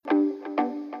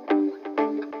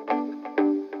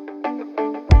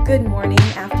Good morning,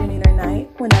 afternoon, or night,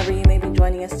 whenever you may be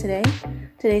joining us today.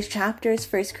 Today's chapter is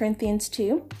 1 Corinthians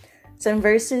 2. Some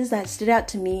verses that stood out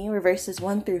to me were verses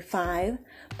 1 through 5,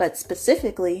 but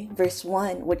specifically verse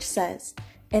 1, which says,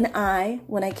 "And I,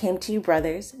 when I came to you,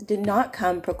 brothers, did not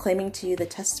come proclaiming to you the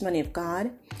testimony of God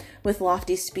with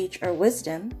lofty speech or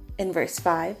wisdom," in verse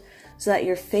 5, "so that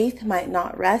your faith might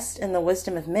not rest in the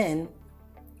wisdom of men,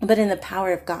 but in the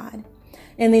power of God."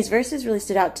 And these verses really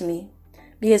stood out to me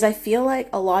because I feel like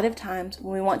a lot of times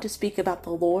when we want to speak about the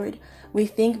Lord, we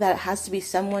think that it has to be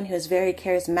someone who is very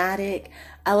charismatic,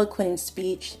 eloquent in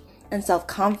speech, and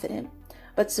self-confident.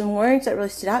 But some words that really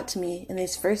stood out to me in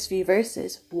these first few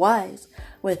verses was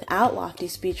without lofty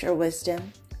speech or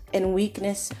wisdom, in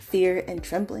weakness, fear, and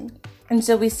trembling. And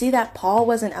so we see that Paul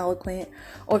wasn't eloquent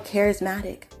or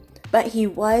charismatic, but he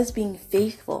was being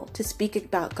faithful to speak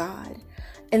about God.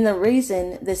 And the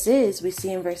reason this is, we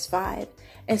see in verse 5,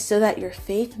 is so that your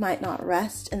faith might not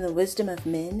rest in the wisdom of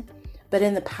men, but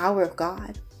in the power of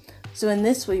God. So in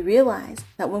this, we realize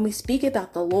that when we speak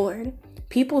about the Lord,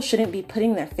 people shouldn't be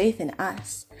putting their faith in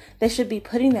us. They should be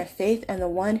putting their faith in the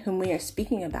one whom we are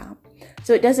speaking about.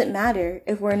 So it doesn't matter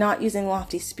if we're not using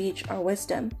lofty speech or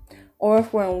wisdom, or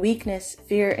if we're in weakness,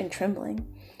 fear, and trembling.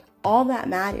 All that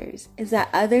matters is that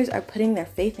others are putting their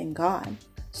faith in God.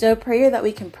 So a prayer that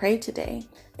we can pray today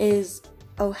is,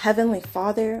 "Oh Heavenly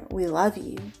Father, we love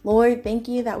you. Lord, thank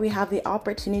you that we have the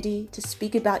opportunity to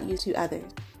speak about you to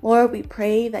others. Lord, we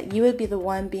pray that you would be the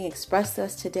one being expressed to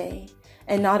us today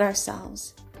and not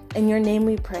ourselves. In your name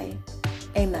we pray.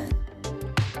 Amen."